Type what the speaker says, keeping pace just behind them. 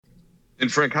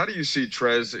And Frank, how do you see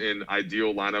Trez in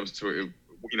ideal lineups to,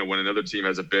 when another team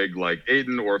has a big like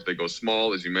Aiden, or if they go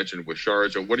small, as you mentioned with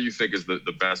Sharjah? What do you think is the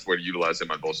best way to utilize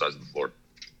him on both sides of the floor?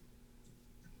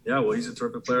 Yeah, well, he's a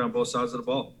terrific player on both sides of the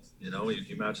ball.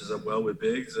 He matches up well with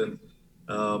bigs, and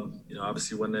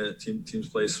obviously when the teams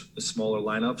play smaller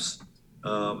lineups,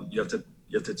 you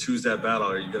have to choose that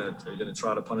battle. Are you gonna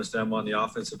try to punish them on the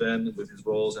offensive end with his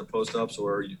rolls and post ups,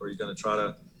 or are you gonna try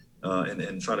to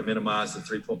and try to minimize the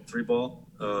three ball,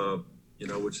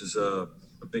 which is a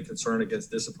big concern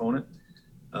against this opponent.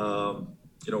 Or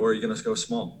are you going to go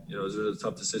small? Those are the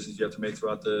tough decisions you have to make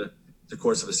throughout the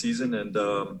course of a season, and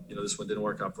this one didn't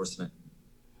work out for us tonight.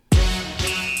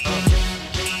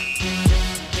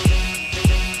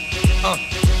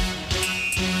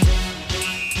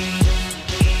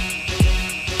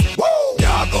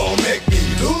 Y'all gon' make me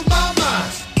lose my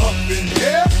mind. Up in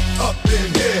here, up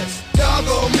in here. Y'all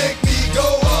gon' make me go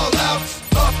all out.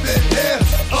 Up in here,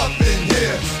 up in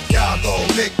here. Y'all gon'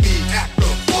 make me act a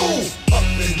fool. Up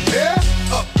in here,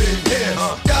 up in here.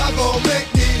 Y'all gon'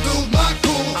 make me lose my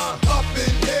cool. Up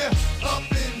in here,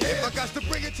 up in here. I got to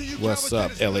bring it to you. What's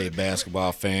up, LA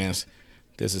basketball fans?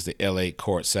 This is the LA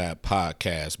Courtside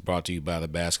Podcast, brought to you by the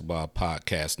Basketball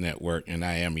Podcast Network, and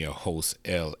I am your host,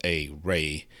 LA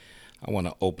Ray. I want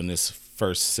to open this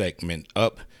first segment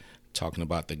up talking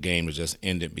about the game that just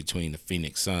ended between the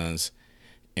Phoenix Suns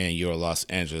and your Los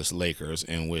Angeles Lakers,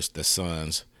 in which the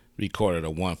Suns recorded a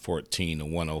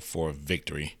 114-104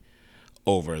 victory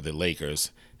over the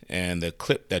Lakers. And the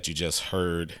clip that you just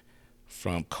heard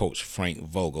from Coach Frank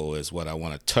Vogel is what I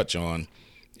want to touch on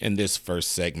in this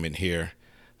first segment here,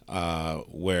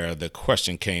 where the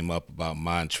question came up about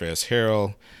Montrezl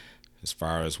Harrell as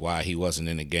far as why he wasn't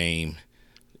in the game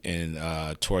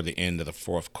toward the end of the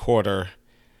fourth quarter,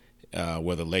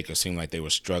 where the Lakers seemed like they were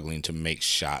struggling to make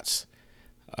shots.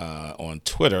 On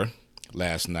Twitter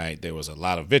last night, there was a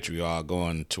lot of vitriol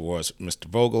going towards Mr.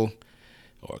 Vogel,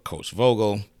 or Coach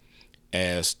Vogel,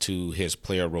 as to his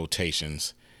player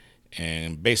rotations,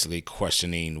 and basically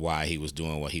questioning why he was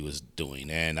doing what he was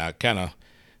doing. And I kind of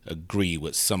agree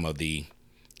with some of the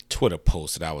Twitter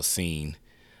posts that I was seeing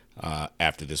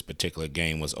after this particular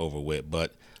game was over with.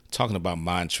 But talking about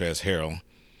Montrezl Harrell,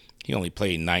 he only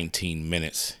played 19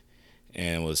 minutes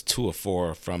and was 2 of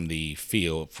 4 from the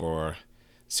field for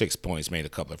 6 points, made a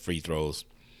couple of free throws.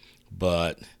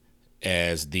 But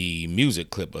as the music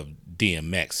clip of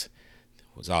DMX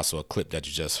was also a clip that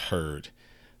you just heard,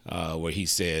 where he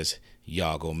says,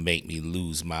 "Y'all gonna make me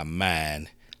lose my mind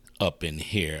up in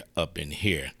here, up in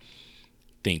here."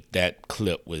 Think that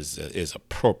clip is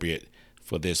appropriate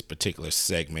for this particular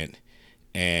segment.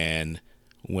 And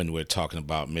when we're talking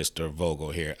about Mr.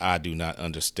 Vogel here, I do not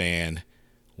understand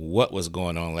what was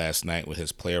going on last night with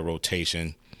his player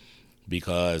rotation,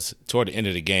 because toward the end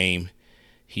of the game,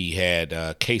 he had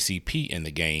KCP in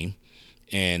the game,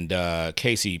 and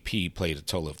KCP played a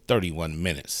total of 31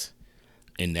 minutes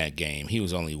in that game. He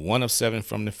was only 1 of 7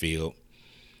 from the field,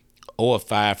 0 of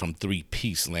 5 from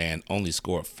three-piece land, only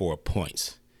scored 4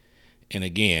 points. And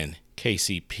again,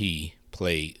 KCP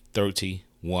played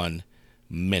 31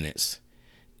 minutes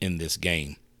in this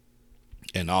game.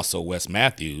 And also Wes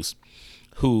Matthews,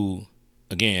 who,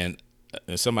 again,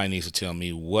 somebody needs to tell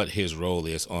me what his role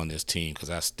is on this team, because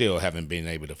I still haven't been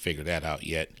able to figure that out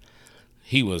yet.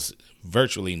 He was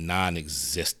virtually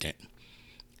non-existent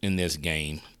in this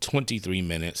game. 23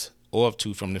 minutes, 0 of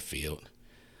 2 from the field,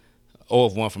 0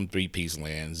 of 1 from three-piece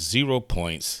land, 0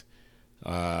 points.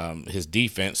 His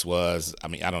defense was,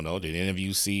 I don't know, did any of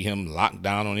you see him lock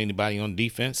down on anybody on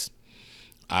defense?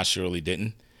 I surely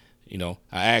didn't. I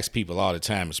ask people all the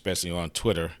time, especially on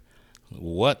Twitter,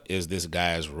 what is this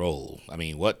guy's role?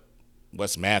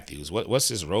 What's Matthews? What's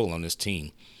his role on this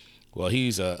team? Well,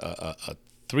 he's a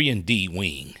 3-and-D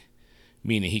wing,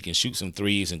 meaning he can shoot some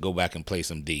threes and go back and play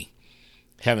some D.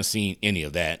 Haven't seen any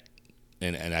of that,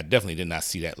 and I definitely did not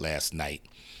see that last night.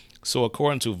 So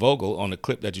according to Vogel, on the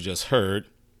clip that you just heard,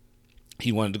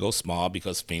 he wanted to go small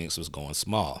because Phoenix was going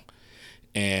small.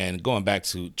 And going back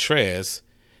to Trez,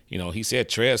 he said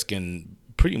Trez can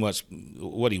pretty much,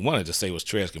 what he wanted to say was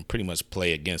Trez can pretty much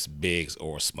play against bigs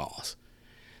or smalls.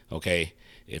 Okay?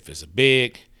 If it's a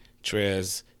big,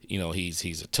 Trez,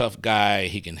 he's a tough guy.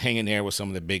 He can hang in there with some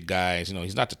of the big guys.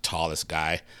 He's not the tallest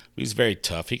guy, but he's very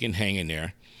tough. He can hang in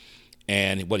there.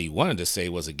 And what he wanted to say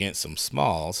was against some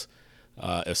smalls,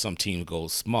 if some team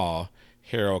goes small,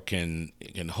 Harrell can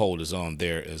hold his own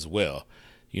there as well.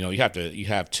 You have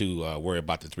to worry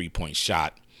about the 3-point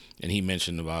shot. And he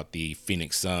mentioned about the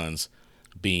Phoenix Suns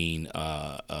being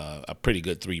a pretty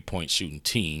good 3-point shooting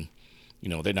team.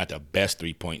 They're not the best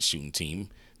 3-point shooting team.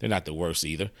 They're not the worst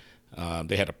either.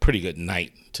 They had a pretty good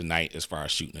night tonight as far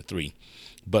as shooting a three.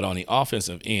 But on the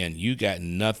offensive end, you got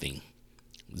nothing.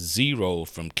 0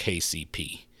 from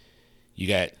KCP. You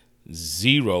got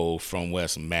 0 from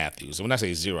Wes Matthews. And when I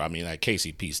say 0, I mean like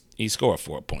KCP, he scored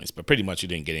 4 points, but pretty much you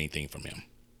didn't get anything from him.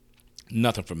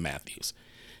 Nothing from Matthews.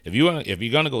 If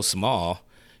you're gonna go small,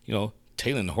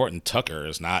 Taylor Horton Tucker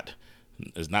is not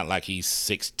like he's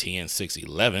 6'10",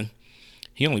 6'11".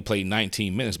 He only played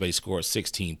 19 minutes, but he scored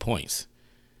 16 points.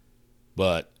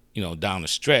 But down the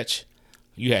stretch,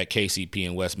 you had KCP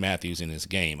and Wes Matthews in this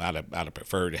game. I'd have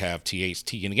preferred to have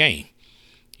THT in the game.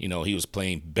 He was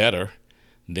playing better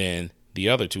than the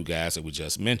other two guys that we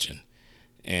just mentioned.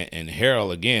 And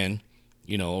Harrell, again,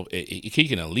 he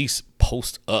can at least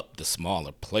post up the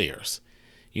smaller players,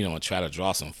 and try to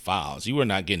draw some fouls. You were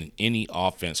not getting any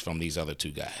offense from these other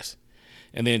two guys.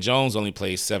 And then Jones only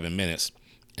played 7 minutes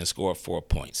and scored 4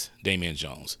 points. Damian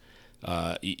Jones.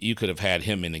 You could have had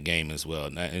him in the game as well.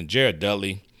 And Jared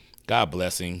Dudley, God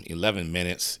bless him, 11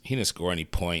 minutes. He didn't score any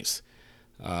points.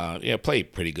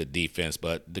 Played pretty good defense,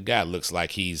 but the guy looks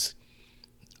like he's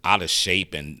out of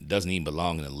shape and doesn't even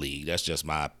belong in the league. That's just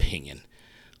my opinion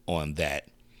on that.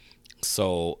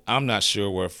 So I'm not sure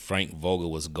where Frank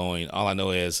Vogel was going. All I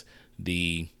know is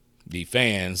the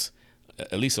fans,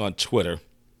 at least on Twitter,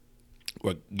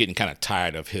 were getting kind of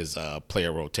tired of his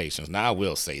player rotations. Now, I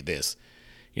will say this,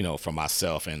 for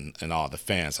myself and all the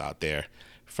fans out there,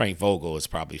 Frank Vogel has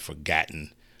probably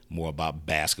forgotten more about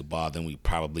basketball than we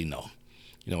probably know.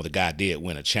 The guy did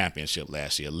win a championship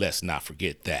last year. Let's not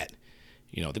forget that.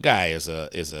 The guy is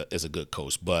a good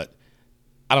coach, but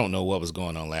I don't know what was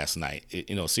going on last night.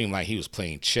 It seemed like he was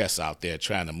playing chess out there,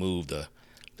 trying to move the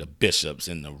bishops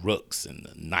and the rooks and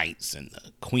the knights and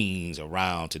the queens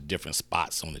around to different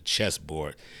spots on the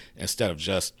chessboard instead of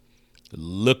just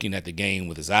looking at the game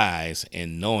with his eyes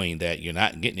and knowing that you're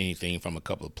not getting anything from a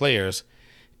couple of players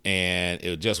and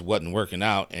it just wasn't working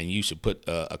out, and you should put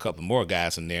a couple more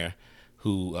guys in there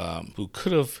who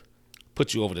could have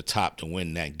put you over the top to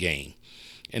win that game.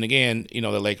 And again,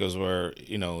 the Lakers were,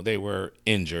 they were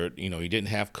injured. You didn't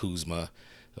have Kuzma.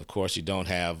 Of course, you don't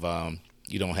have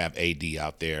AD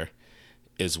out there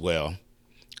as well.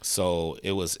 So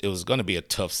it was going to be a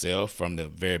tough sell from the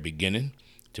very beginning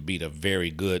to beat a very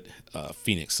good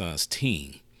Phoenix Suns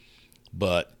team.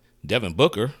 But Devin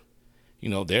Booker,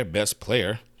 their best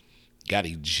player, got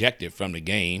ejected from the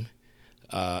game.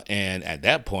 And at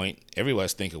that point,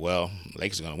 everybody's thinking, well,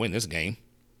 Lakers are going to win this game.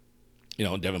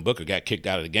 Devin Booker got kicked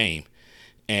out of the game.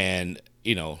 And,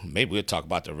 maybe we'll talk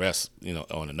about the rest,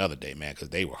 on another day, man, because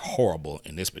they were horrible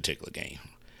in this particular game.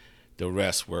 The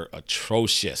rest were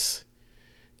atrocious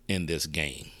in this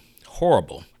game.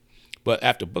 Horrible. But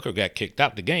after Booker got kicked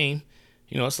out the game,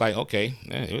 it's like, okay,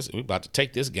 we're about to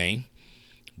take this game.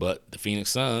 But the Phoenix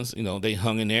Suns, they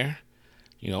hung in there,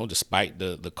 despite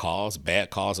the calls, bad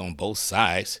calls on both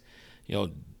sides.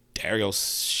 Dario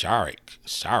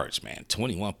Saric, man,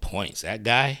 21 points. That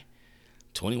guy,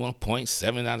 21 points,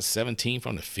 7 out of 17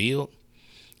 from the field.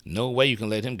 No way you can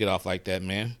let him get off like that,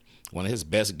 man. One of his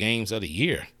best games of the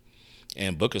year.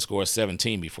 And Booker scored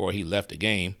 17 before he left the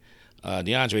game.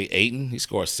 DeAndre Ayton, he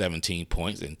scored 17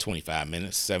 points in 25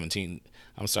 minutes, 7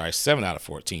 out of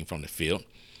 14 from the field.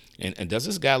 And does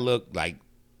this guy look like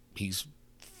he's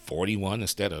 41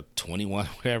 instead of 21,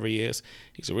 whatever he is?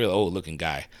 He's a real old-looking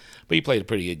guy. But he played a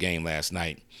pretty good game last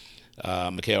night.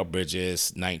 Mikal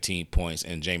Bridges, 19 points,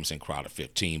 and Jamison Crowder,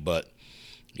 15. But,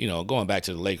 going back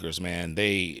to the Lakers, man,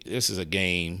 this is a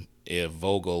game if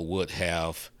Vogel would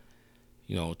have,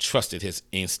 trusted his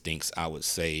instincts, I would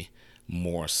say,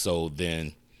 more so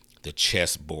than the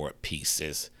chessboard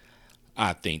pieces.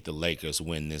 I think the Lakers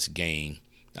win this game.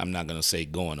 I'm not going to say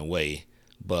going away,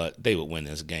 but they would win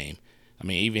this game. I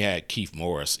mean, even had Keith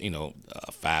Morris,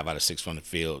 5 out of 6 from the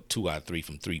field, 2 out of 3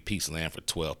 from three-piece land for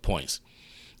 12 points.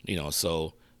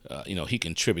 So he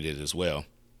contributed as well.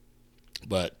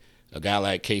 But a guy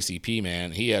like KCP,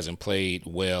 man, he hasn't played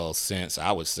well since,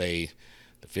 I would say,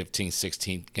 the 15th,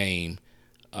 16th game,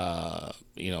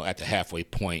 at the halfway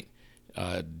point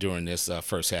during this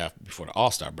first half before the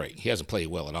All-Star break. He hasn't played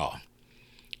well at all,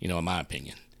 in my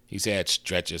opinion. He's had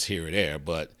stretches here or there,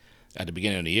 but at the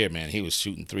beginning of the year, man, he was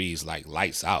shooting threes like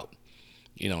lights out.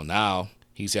 Now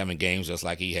he's having games just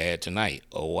like he had tonight.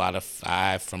 0 out of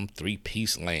 5 from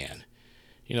three-piece land.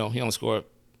 He only scored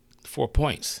 4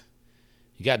 points.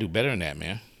 You got to do better than that,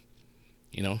 man.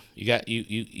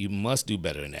 You must do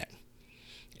better than that.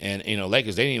 And,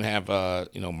 Lakers, they didn't even have,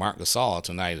 Marc Gasol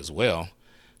tonight as well,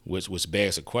 which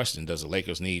begs the question, does the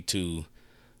Lakers need to,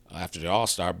 after the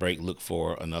All-Star break, look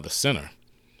for another center?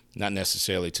 Not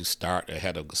necessarily to start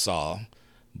ahead of Gasol,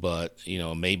 but,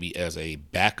 maybe as a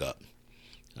backup.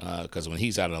 because when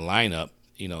he's out of the lineup,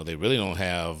 they really don't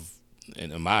have,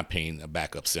 in my opinion, a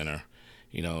backup center.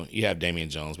 You have Damian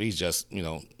Jones, but he's just,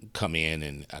 come in,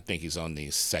 and I think he's on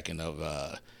the second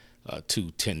of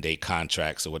 2 10-day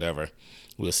contracts or whatever.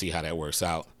 We'll see how that works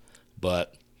out.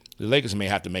 But the Lakers may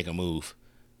have to make a move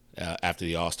after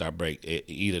the All-Star break,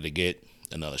 either to get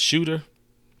another shooter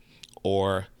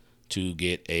or to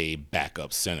get a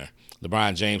backup center.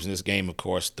 LeBron James in this game, of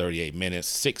course, 38 minutes,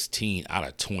 16 out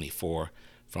of 24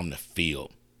 from the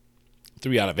field.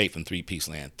 3 out of 8 from three-piece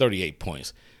land, 38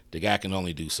 points. The guy can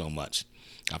only do so much.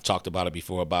 I've talked about it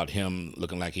before about him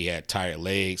looking like he had tired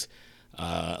legs.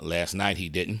 Last night he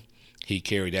didn't. He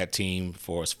carried that team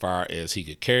for as far as he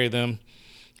could carry them,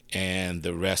 and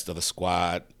the rest of the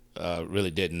squad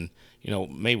really didn't,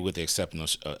 maybe with the exception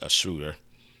of a Schroeder.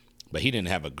 But he didn't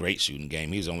have a great shooting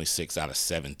game. He was only 6 out of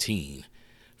 17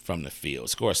 from the field.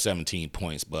 Scored 17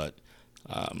 points, but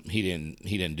he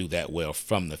didn't do that well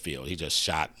from the field. He just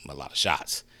shot a lot of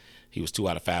shots. He was 2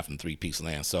 out of 5 from three-piece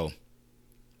land. So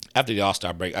after the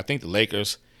All-Star break, I think the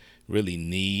Lakers really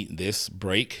need this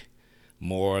break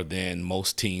more than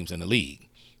most teams in the league.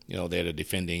 They're the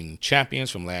defending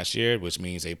champions from last year, which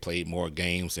means they played more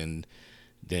games than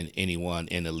anyone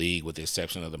in the league, with the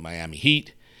exception of the Miami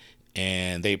Heat,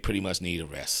 and they pretty much need a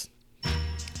rest.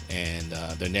 And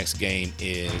their next game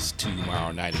is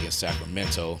tomorrow night against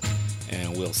Sacramento,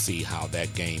 and we'll see how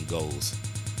that game goes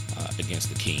against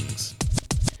the Kings.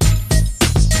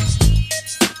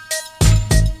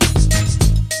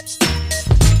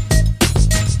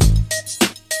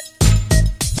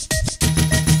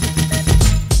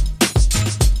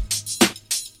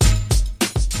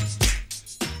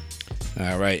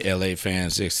 All right, LA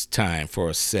fans, it's time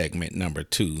for segment number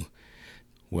 2,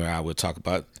 where I will talk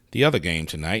about the other game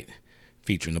tonight,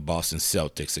 featuring the Boston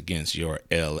Celtics against your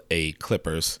LA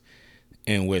Clippers,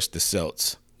 in which the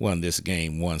Celtics won this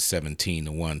game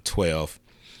 117-112.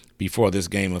 Before this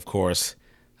game, of course,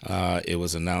 it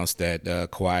was announced that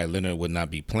Kawhi Leonard would not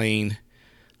be playing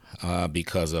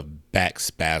because of back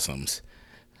spasms.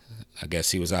 I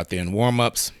guess he was out there in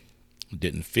warm-ups,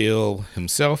 didn't feel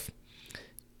himself,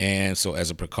 and so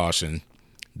as a precaution,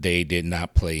 they did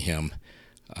not play him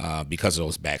because of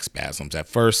those back spasms. At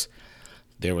first,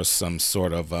 there was some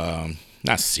sort of,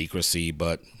 not secrecy,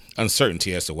 but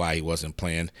uncertainty as to why he wasn't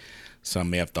playing.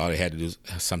 Some may have thought it had to do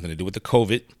something to do with the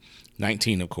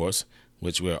COVID-19, of course,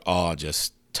 which we're all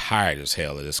just tired as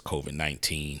hell of this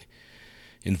COVID-19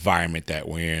 environment that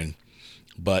we're in.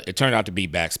 But it turned out to be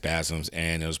back spasms,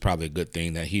 and it was probably a good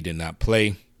thing that he did not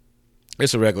play.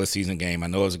 It's a regular season game. I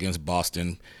know it was against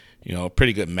Boston, a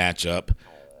pretty good matchup.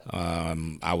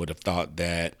 I would have thought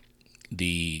that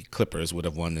the Clippers would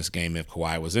have won this game if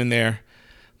Kawhi was in there,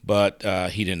 but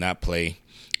he did not play,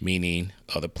 meaning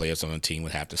other players on the team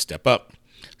would have to step up.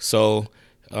 So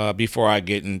before I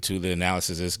get into the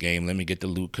analysis of this game, let me get the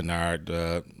Luke Kennard,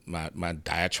 my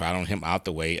diatribe on him out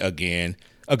the way. Again,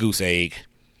 a goose egg,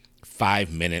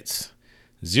 5 minutes,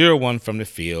 0-1 from the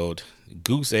field.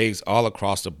 Goose eggs all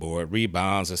across the board.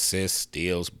 Rebounds, assists,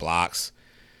 steals, blocks.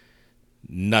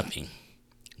 Nothing.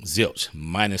 Zilch.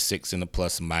 -6 in the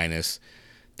plus minus.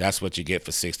 That's what you get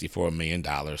for $64 million.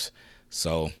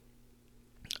 So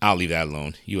I'll leave that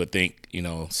alone. You would think,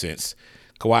 since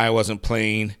Kawhi wasn't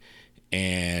playing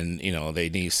and, they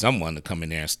need someone to come in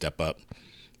there and step up,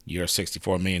 your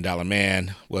 $64 million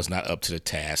man was not up to the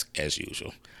task as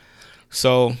usual.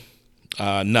 So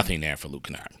nothing there for Luke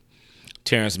Kennard.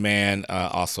 Terrence Mann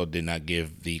also did not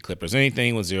give the Clippers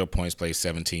anything with 0 points, played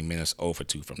 17 minutes, 0 for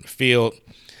 2 from the field.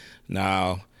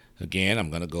 Now, again, I'm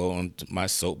going to go on to my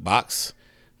soapbox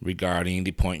regarding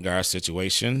the point guard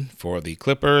situation for the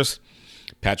Clippers.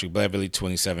 Patrick Beverley,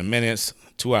 27 minutes,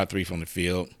 2 out of 3 from the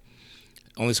field.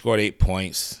 Only scored 8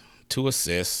 points, 2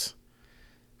 assists,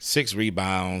 6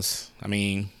 rebounds. I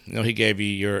mean, he gave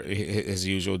you his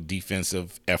usual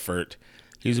defensive effort.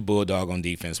 He's a bulldog on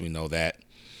defense. We know that.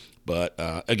 But,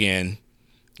 again,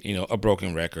 a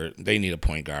broken record. They need a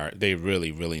point guard. They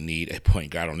really, really need a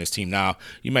point guard on this team. Now,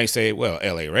 you may say, well,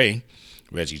 L.A. Ray,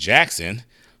 Reggie Jackson,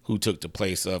 who took the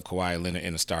place of Kawhi Leonard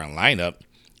in the starting lineup,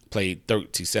 played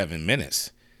 37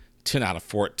 minutes, 10 out of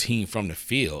 14 from the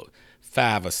field,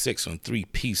 5 of 6 from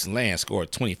three-piece land,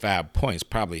 scored 25 points,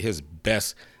 probably his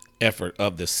best effort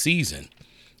of the season.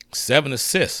 7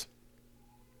 assists.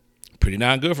 Pretty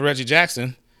darn good for Reggie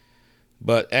Jackson.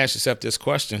 But ask yourself this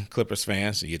question, Clippers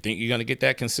fans. Do you think you're going to get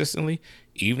that consistently,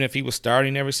 even if he was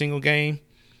starting every single game?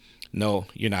 No,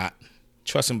 you're not.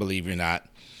 Trust and believe you're not.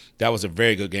 That was a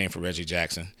very good game for Reggie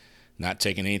Jackson. Not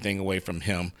taking anything away from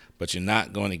him, but you're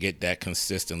not going to get that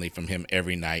consistently from him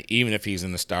every night, even if he's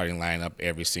in the starting lineup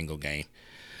every single game.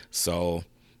 So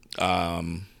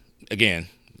again,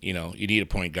 you need a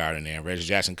point guard in there. Reggie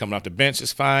Jackson coming off the bench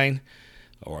is fine,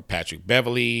 or Patrick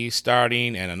Beverly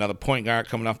starting and another point guard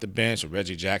coming off the bench, or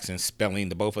Reggie Jackson spelling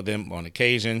the both of them on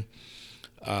occasion.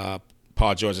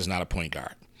 Paul George is not a point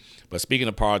guard. But speaking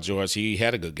of Paul George, he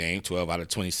had a good game, 12 out of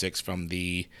 26 from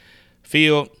the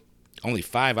field, only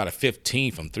 5 out of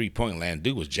 15 from three-point land.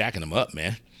 Dude was jacking them up,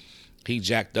 man. He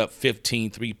jacked up 15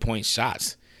 three-point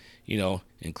shots,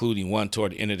 including one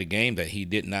toward the end of the game that he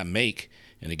did not make.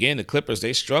 And again, the Clippers,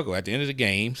 they struggle at the end of the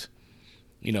games.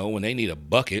 When they need a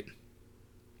bucket,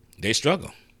 they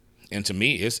struggle. And to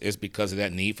me, it's because of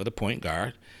that need for the point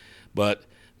guard. But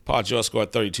Paul George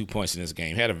scored 32 points in this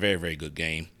game. Had a very, very good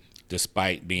game,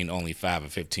 despite being only 5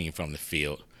 of 15 from the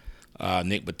field.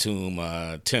 Nick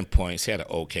Batum, 10 points. He had an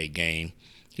okay game.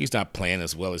 He's not playing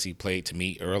as well as he played to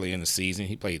me early in the season.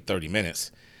 He played 30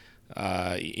 minutes.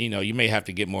 You may have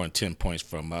to get more than 10 points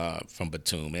from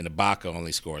Batum. And Ibaka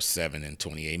only scored 7 in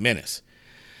 28 minutes.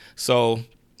 So,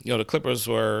 the Clippers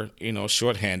were,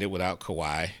 shorthanded without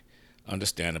Kawhi.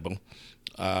 Understandable.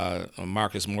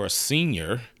 Marcus Morris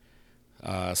Sr.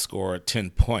 Scored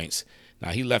 10 points. Now,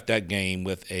 he left that game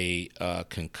with a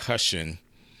concussion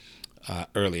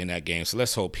early in that game. So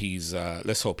let's hope he's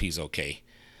okay.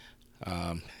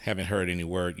 Haven't heard any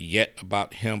word yet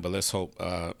about him, but let's hope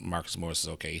Marcus Morris is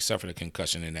okay. He suffered a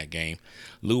concussion in that game.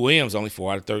 Lou Williams, only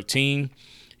 4 out of 13.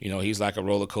 He's like a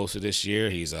roller coaster this year.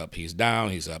 He's up, he's down,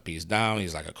 he's up, he's down.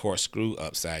 He's like a corkscrew,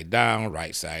 upside down,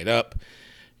 right side up.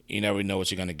 You never know what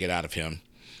you're going to get out of him.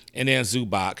 And then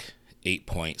Zubac, 8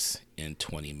 points in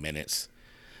 20 minutes.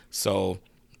 So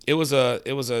it was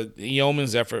a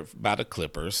yeoman's effort by the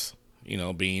Clippers,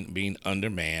 being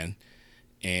undermanned.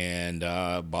 And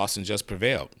Boston just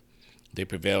prevailed. They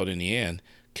prevailed in the end.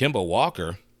 Kemba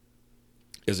Walker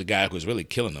is a guy who's really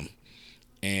killing them.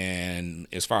 And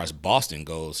as far as Boston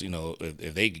goes,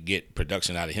 if they could get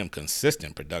production out of him,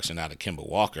 consistent production out of Kemba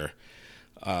Walker,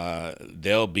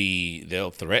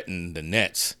 they'll threaten the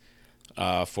Nets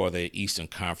for the Eastern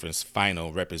Conference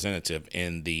final representative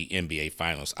in the NBA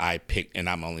Finals. I picked, and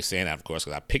I'm only saying that, of course,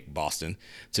 because I picked Boston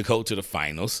to go to the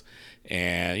finals.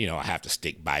 And, I have to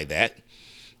stick by that.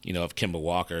 If Kemba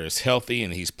Walker is healthy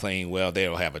and he's playing well,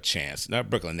 they'll have a chance. Now,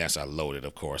 Brooklyn Nets are loaded,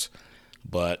 of course,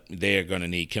 but they're going to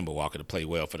need Kemba Walker to play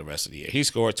well for the rest of the year. He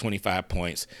scored 25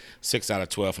 points, 6 out of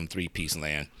 12 from three-piece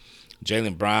land.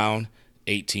 Jaylen Brown,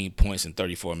 18 points in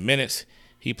 34 minutes.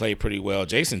 He played pretty well.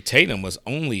 Jason Tatum was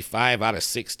only 5 out of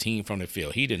 16 from the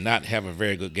field. He did not have a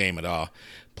very good game at all.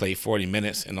 Played 40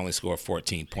 minutes and only scored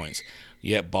 14 points.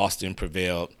 Yet Boston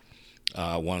prevailed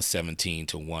 117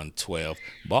 to 112.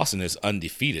 Boston is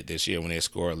undefeated this year when they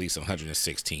score at least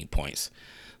 116 points.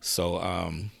 So,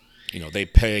 they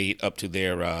played up to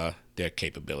their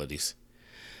capabilities.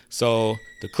 So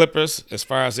the Clippers, as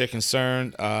far as they're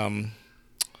concerned, when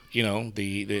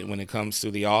it comes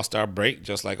to the All-Star break,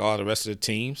 just like all the rest of the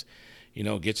teams,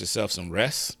 get yourself some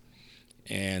rest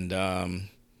and,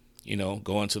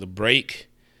 go into the break.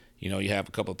 You have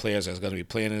a couple of players that's going to be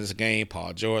playing in this game,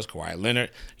 Paul George, Kawhi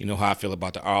Leonard. You know how I feel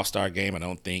about the All-Star game. I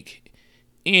don't think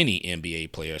any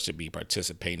NBA player should be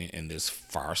participating in this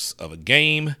farce of a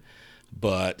game,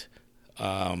 but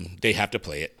they have to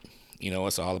play it.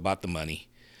 It's all about the money.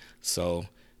 So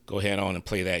go ahead on and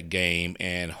play that game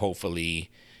and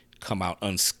hopefully come out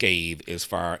unscathed as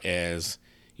far as,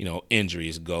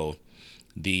 injuries go.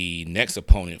 The next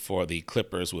opponent for the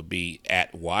Clippers would be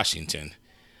at Washington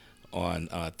on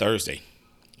Thursday,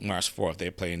 March 4th.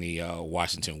 They're playing the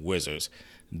Washington Wizards.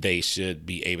 They should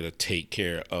be able to take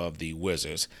care of the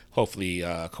Wizards. Hopefully,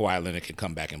 Kawhi Leonard can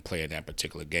come back and play in that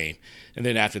particular game. And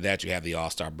then after that, you have the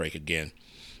All-Star break again.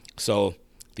 So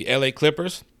the LA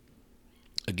Clippers,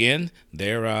 again,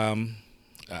 they're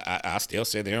I still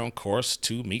say they're on course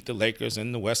to meet the Lakers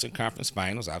in the Western Conference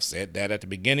Finals. I've said that at the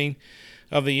beginning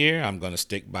of the year. I'm going to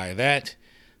stick by that.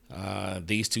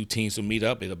 These two teams will meet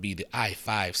up. It'll be the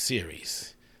I-5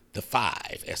 series, the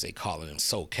 5, as they call it in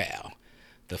SoCal.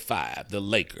 The 5, the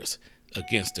Lakers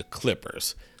against the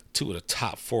Clippers, 2 of the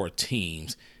top 4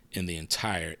 teams in the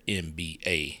entire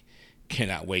NBA.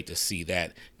 Cannot wait to see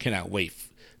that. Cannot wait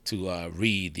to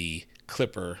read the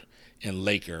Clipper and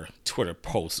Laker Twitter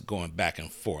posts going back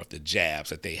and forth, the jabs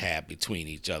that they have between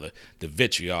each other, the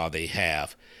vitriol they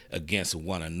have against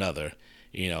one another.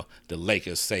 The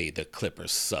Lakers say the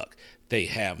Clippers suck. They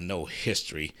have no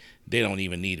history. They don't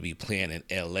even need to be playing in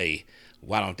L.A.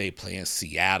 Why don't they play in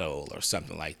Seattle or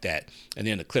something like that? And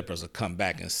then the Clippers will come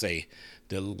back and say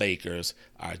the Lakers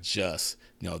are just,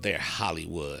 they're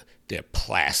Hollywood. They're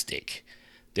plastic.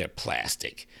 They're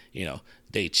plastic.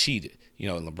 They cheated.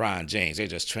 LeBron James, they're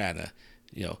just trying to,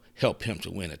 help him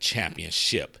to win a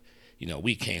championship.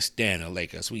 we can't stand the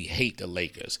Lakers. We hate the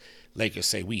Lakers. Lakers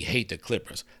say we hate the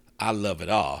Clippers. I love it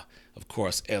all. Of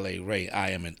course, L.A. Ray, I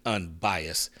am an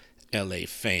unbiased L.A.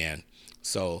 fan.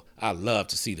 So I love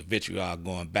to see the vitriol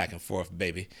going back and forth,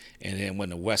 baby. And then when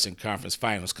the Western Conference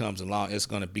Finals comes along, it's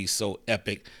going to be so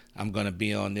epic. I'm going to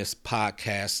be on this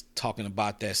podcast talking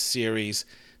about that series,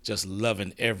 just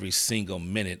loving every single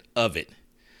minute of it.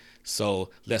 So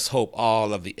let's hope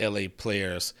all of the LA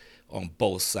players on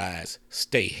both sides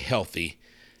stay healthy.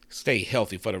 Stay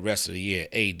healthy for the rest of the year.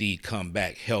 AD come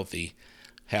back healthy.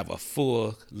 Have a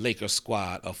full Lakers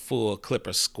squad, a full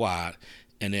Clippers squad,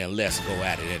 and then let's go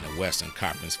at it in the Western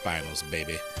Conference Finals,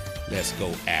 baby. Let's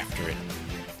go after it.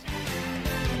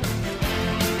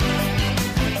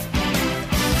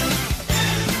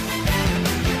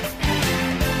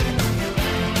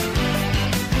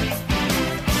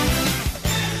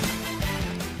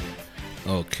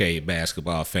 Okay,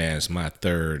 basketball fans, my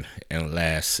third and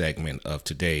last segment of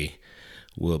today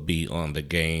will be on the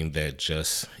game that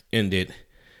just ended,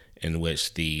 in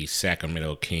which the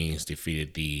Sacramento Kings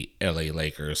defeated the LA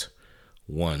Lakers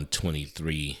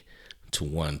 123-120.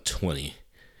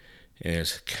 And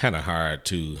it's kind of hard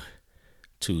to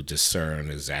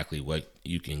discern exactly what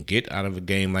you can get out of a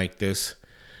game like this.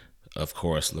 Of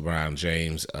course, LeBron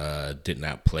James did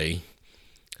not play.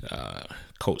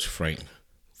 Coach Frank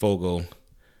Vogel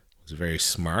was very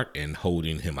smart in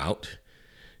holding him out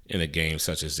in a game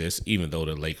such as this. Even though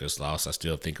the Lakers lost, I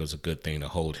still think it was a good thing to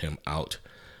hold him out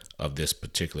of this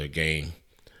particular game,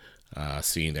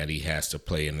 seeing that he has to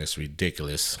play in this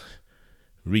ridiculous,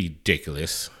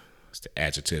 it's the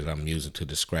adjective I'm using to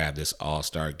describe this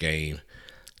all-star game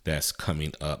that's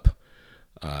coming up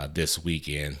this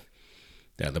weekend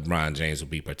that LeBron James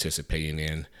will be participating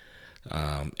in.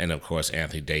 And of course,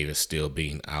 Anthony Davis still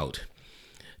being out.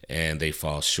 And they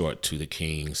fall short to the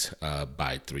Kings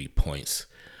by 3 points.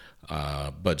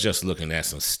 But just looking at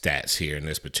some stats here in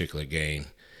this particular game,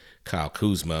 Kyle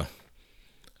Kuzma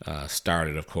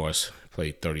started, of course,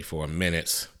 played 34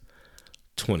 minutes,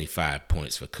 25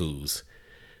 points for Kuz.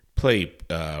 Played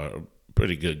a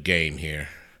pretty good game here,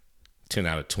 10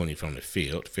 out of 20 from the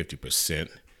field, 50%.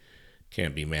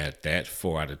 Can't be mad at that.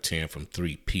 4 out of 10 from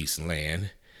three-piece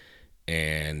land,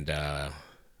 and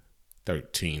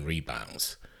 13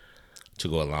 rebounds to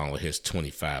go along with his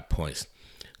 25 points.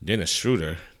 Dennis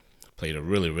Schroeder played a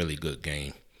really, really good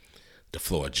game. The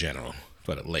floor general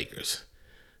for the Lakers.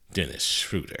 Dennis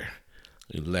Schroeder,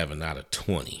 11 out of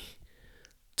 20.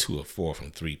 2 of 4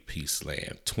 from three-piece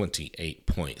land. 28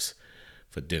 points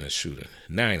for Dennis Schroeder.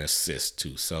 9 assists,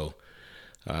 too. So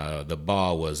the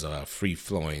ball was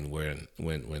free-flowing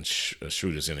when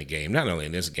Schroeder's in the game. Not only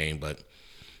in this game, but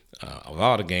of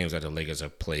all the games that the Lakers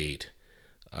have played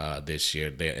this year,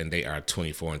 they are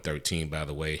 24-13, by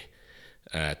the way,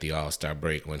 at the All-Star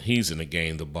break. When he's in the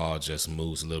game, the ball just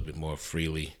moves a little bit more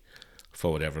freely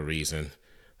for whatever reason.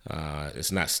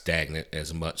 It's not stagnant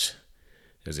as much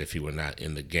as if he were not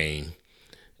in the game.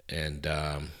 And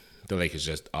the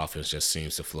Lakers offense just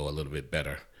seems to flow a little bit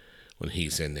better when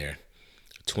he's in there.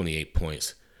 28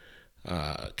 points.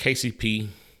 KCP,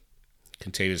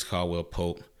 Kentavious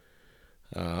Caldwell-Pope,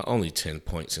 only 10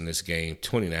 points in this game,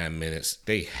 29 minutes.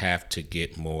 They have to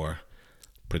get more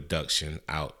production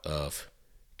out of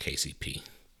KCP.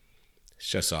 It's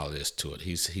just all there is to it.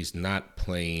 He's not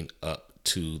playing up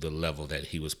to the level that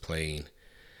he was playing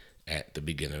at the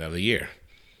beginning of the year.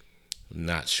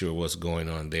 Not sure what's going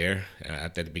on there.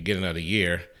 At the beginning of the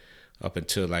year, up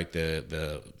until like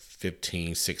the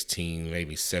 15, 16,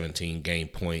 maybe 17 game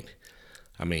point,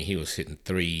 I mean, he was hitting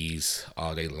threes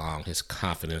all day long. His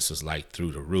confidence was like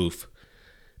through the roof,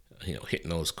 hitting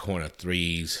those corner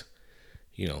threes,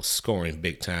 scoring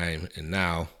big time. And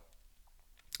now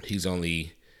he's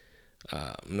only,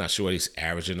 I'm not sure what he's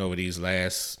averaging over these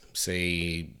last,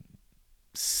 say,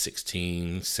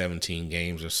 16, 17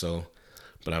 games or so.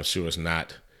 But I'm sure it's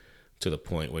not to the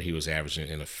point where he was averaging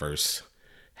in the first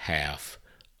half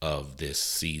of this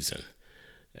season.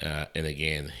 And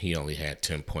again, he only had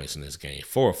 10 points in this game.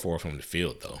 4 of 4 from the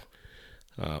field, though.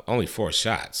 Only 4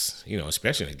 shots,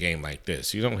 especially in a game like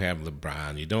this. You don't have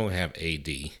LeBron. You don't have AD.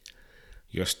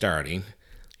 You're starting.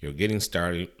 You're getting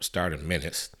starting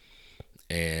minutes.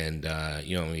 And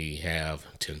you only have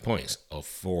 10 points of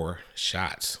 4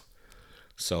 shots.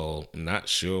 So not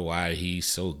sure why he's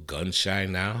so gun-shy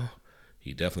now.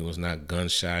 He definitely was not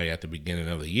gun-shy at the beginning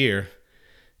of the year.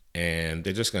 And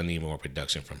they're just going to need more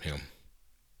production from him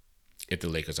if the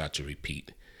Lakers are to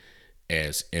repeat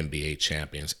as NBA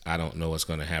champions. I don't know what's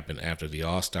going to happen after the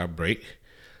All-Star break.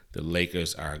 The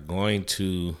Lakers are going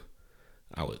to,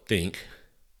 I would think,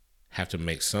 have to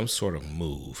make some sort of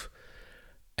move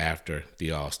after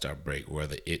the All-Star break,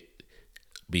 whether it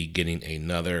be getting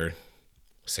another,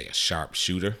 say, a sharp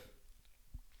shooter.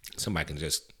 Somebody can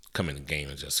just come in the game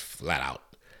and just flat out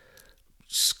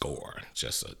score.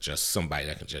 Just somebody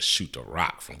that can just shoot the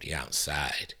rock from the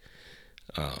outside.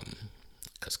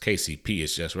 Because KCP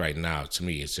is just right now, to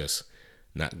me, it's just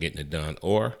not getting it done.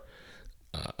 Or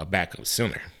a backup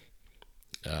center.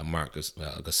 Marcus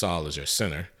Gasol is your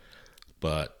center,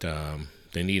 but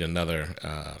they need another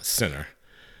center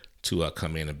to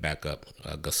come in and back up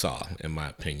Gasol, in my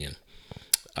opinion.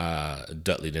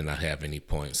 Dudley did not have any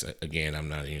points. Again, I'm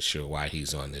not even sure why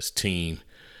he's on this team.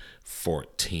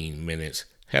 14 minutes.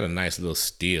 Had a nice little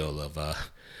steal of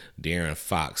De'Aaron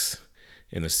Fox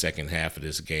in the second half of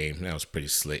this game. That was pretty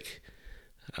slick.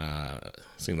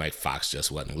 Seemed like Fox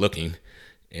just wasn't looking,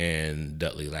 and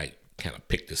Dudley kind of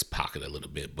picked his pocket a little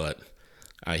bit, but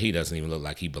he doesn't even look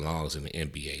like he belongs in the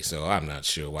NBA. So I'm not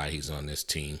sure why he's on this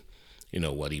team. You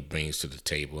know what he brings to the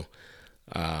table.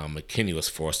 McKinney was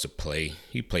forced to play.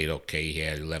 He played okay. He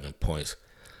had 11 points.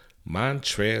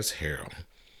 Montrezl Harrell,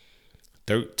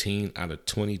 13 out of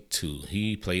 22.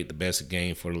 He played the best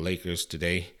game for the Lakers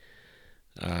today,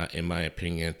 in my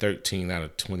opinion. 13 out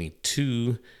of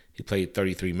 22. He played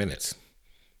 33 minutes,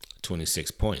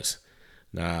 26 points.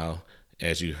 Now,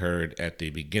 as you heard at the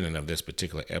beginning of this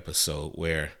particular episode,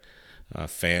 where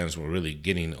fans were really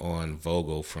getting on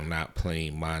Vogel for not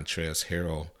playing Montrezl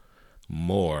Harrell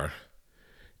more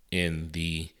in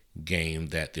the game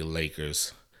that the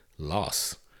Lakers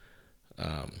lost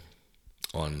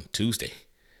on Tuesday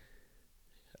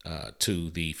to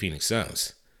the Phoenix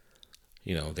Suns.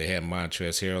 You know, they had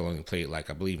Montrezl Harrell only played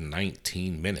I believe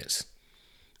 19 minutes.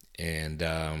 And,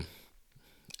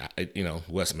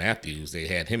 Wes Matthews, they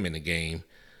had him in the game.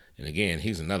 And again,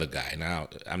 he's another guy. Now,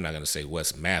 I'm not going to say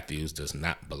Wes Matthews does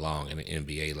not belong in the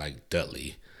NBA like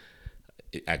Dudley.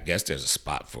 I guess there's a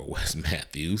spot for Wes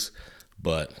Matthews.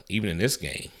 But even in this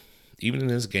game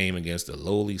against the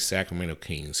lowly Sacramento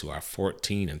Kings, who are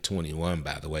 14-21,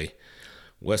 by the way,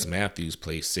 Wes Matthews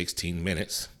played 16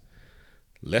 minutes,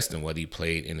 less than what he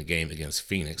played in the game against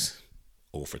Phoenix,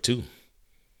 0 for 2.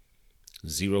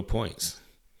 0 points.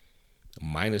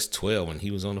 Minus 12 when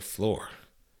he was on the floor.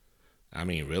 I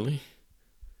mean, really?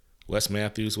 Wes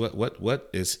Matthews, what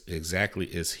is exactly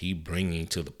is he bringing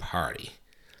to the party?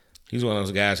 He's one of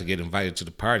those guys that get invited to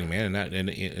the party, man,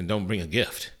 and don't bring a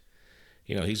gift.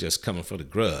 You know, he's just coming for the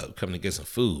grub, coming to get some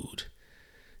food,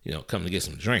 coming to get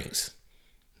some drinks.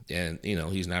 And,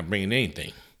 he's not bringing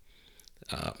anything.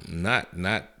 Not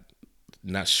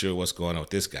sure what's going on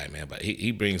with this guy, man, but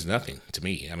he brings nothing to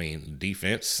me. I mean,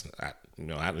 defense,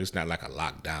 it's not like a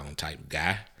lockdown type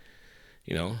guy.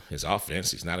 His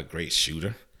offense, he's not a great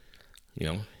shooter. He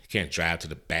can't drive to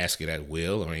the basket at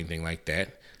will or anything like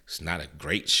that. He's not a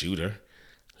great shooter.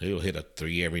 He'll hit a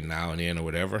three every now and then or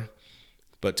whatever.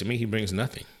 But to me, he brings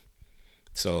nothing.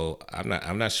 So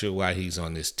I'm not sure why he's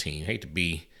on this team. Hate to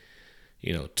be,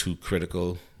 too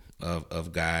critical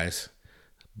of guys,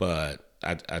 but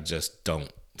I just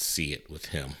don't see it with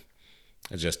him.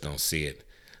 I just don't see it.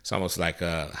 It's almost like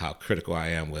how critical I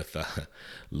am with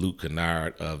Luke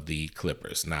Kennard of the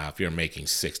Clippers. Now, if you're making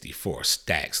 64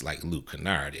 stacks like Luke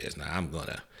Kennard is, now I'm going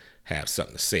to have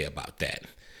something to say about that.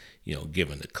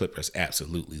 Given the Clippers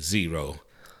absolutely zero.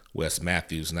 Wes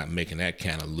Matthews not making that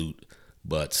kind of loot,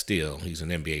 but still, he's an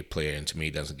NBA player, and to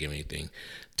me, doesn't give anything.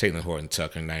 Talen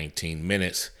Horton-Tucker, 19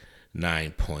 minutes,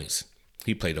 9 points.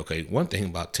 He played okay. One thing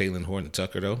about Talen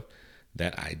Horton-Tucker, though,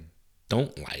 that I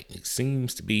don't like, it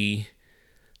seems to be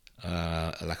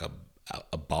like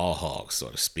a ball hog, so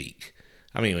to speak.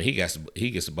 I mean, when he gets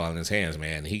the ball in his hands,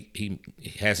 man, he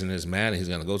has in his mind he's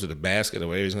gonna go to the basket or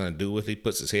whatever he's gonna do with it. He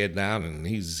puts his head down and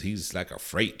he's like a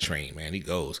freight train, man. He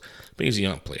goes, but he's a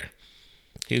young player.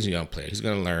 He's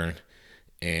gonna learn,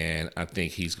 and I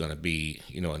think he's gonna be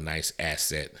a nice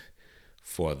asset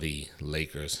for the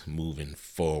Lakers moving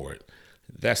forward.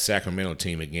 That Sacramento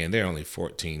team again, they're only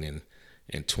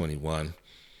 14-21.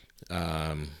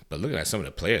 But looking at some of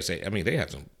the players, they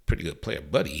have some pretty good players.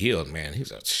 Buddy Hield, man,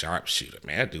 he's a sharp shooter,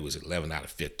 man. That dude was 11 out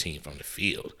of 15 from the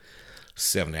field.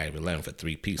 7 out of 11 for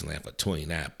 3-piece land for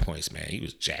 29 points, man. He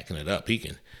was jacking it up.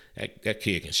 That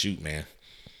kid can shoot, man.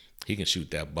 He can shoot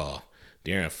that ball.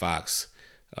 De'Aaron Fox,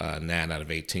 9 out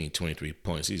of 18, 23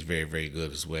 points. He's very, very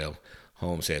good as well.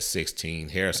 Holmes has 16.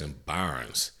 Harrison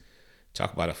Barnes,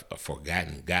 talk about a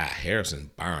forgotten guy.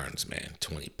 Harrison Barnes, man,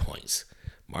 20 points.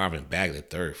 Marvin Bagley,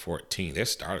 third, 14. Their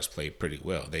starters played pretty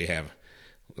well. They have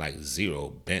 0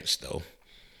 bench, though.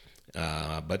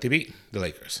 But they beat the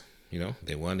Lakers.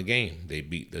 They won the game. They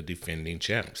beat the defending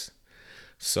champs.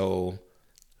 So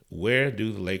where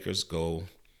do the Lakers go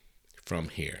from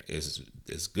here?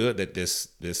 it's good that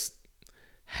this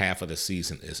half of the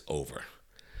season is over,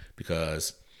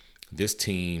 because this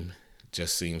team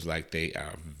just seems like they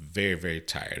are very, very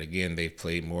tired. Again, they've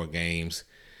played more games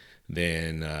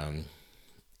than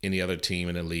any other team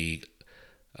in the league,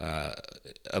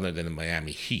 other than the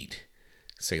Miami Heat,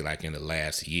 say like in the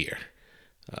last year,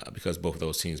 because both of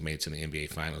those teams made it to the NBA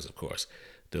Finals, of course.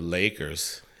 The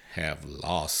Lakers have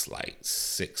lost like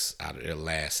 6 out of their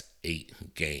last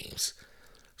 8 games.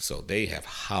 So they have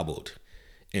hobbled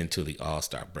into the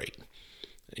All-Star break,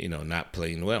 not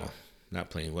playing well.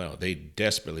 They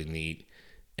desperately need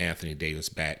Anthony Davis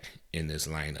back in this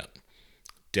lineup.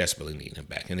 Desperately need him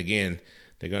back. And again,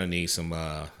 they're going to need some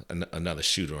another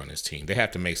shooter on this team. They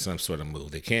have to make some sort of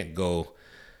move. They can't go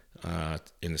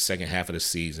in the second half of the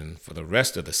season for the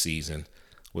rest of the season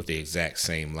with the exact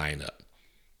same lineup.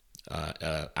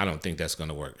 I don't think that's going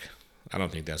to work.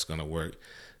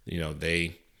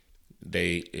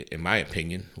 They, in my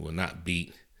opinion, will not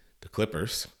beat the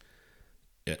Clippers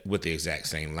with the exact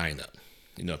same lineup.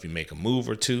 If you make a move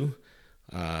or two,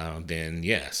 then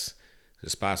yes,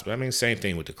 it's possible. I mean, same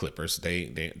thing with the Clippers.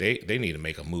 They need to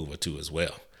make a move or two as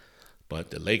well. But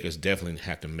the Lakers definitely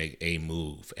have to make a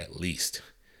move at least,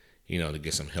 to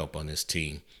get some help on this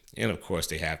team. And of course,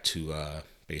 they have to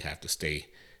stay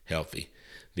healthy.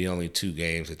 The only 2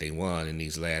 games that they won in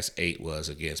these last 8 was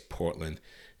against Portland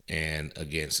and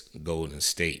against Golden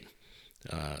State.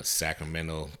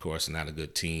 Sacramento, of course, not a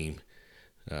good team.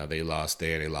 They lost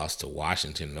there. They lost to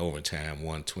Washington in overtime,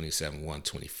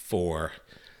 127-124.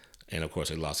 And, of course,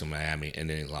 they lost to Miami, and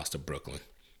then they lost to Brooklyn.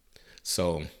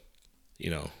 So,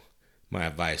 my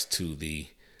advice to the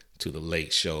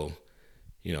Lake Show,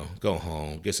 go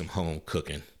home, get some home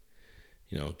cooking,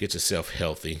 get yourself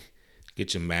healthy,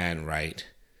 get your mind right,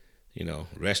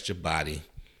 rest your body,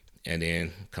 and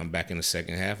then come back in the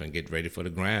second half and get ready for the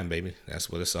grind, baby. That's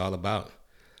what it's all about.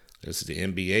 This is the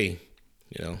NBA.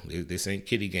 This ain't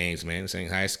kiddie games, man. This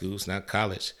ain't high school. It's not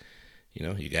college.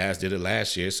 You guys did it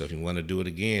last year, so if you want to do it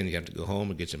again, you have to go home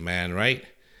and get your mind right,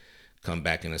 come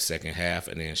back in the second half,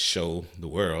 and then show the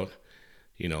world,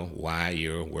 why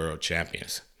you're world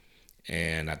champions.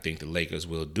 And I think the Lakers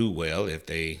will do well if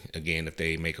they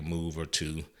make a move or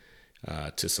two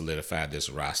to solidify this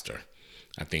roster.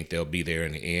 I think they'll be there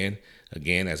in the end.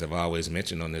 Again, as I've always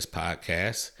mentioned on this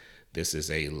podcast, this is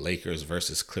a Lakers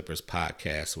versus Clippers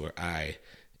podcast where I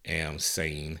am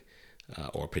saying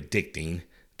or predicting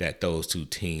that those 2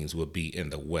 teams will be in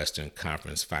the Western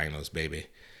Conference Finals, baby.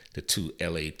 The 2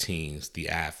 LA teams, the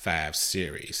I-5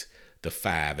 series, the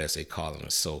 5 as they call them in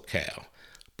SoCal,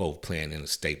 both playing in the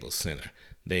Staples Center.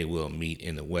 They will meet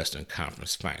in the Western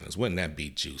Conference Finals. Wouldn't that be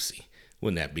juicy?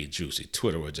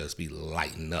 Twitter would just be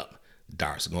lighting up.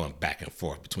 Darts going back and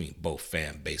forth between both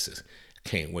fan bases.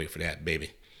 Can't wait for that,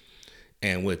 baby.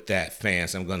 And with that,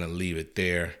 fans, I'm going to leave it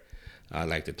there. I'd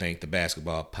like to thank the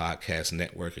Basketball Podcast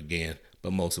Network again.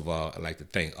 But most of all, I'd like to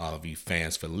thank all of you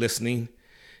fans for listening.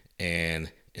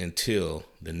 And until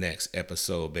the next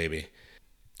episode, baby,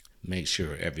 make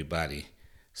sure everybody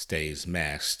stays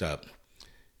masked up.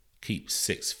 Keep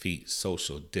 6 feet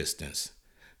social distance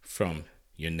from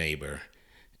your neighbor.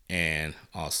 And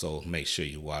also make sure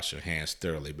you wash your hands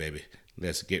thoroughly, baby.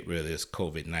 Let's get rid of this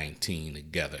COVID-19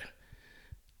 together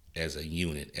as a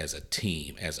unit, as a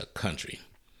team, as a country.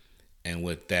 And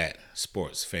with that,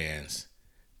 sports fans,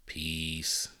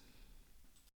 peace.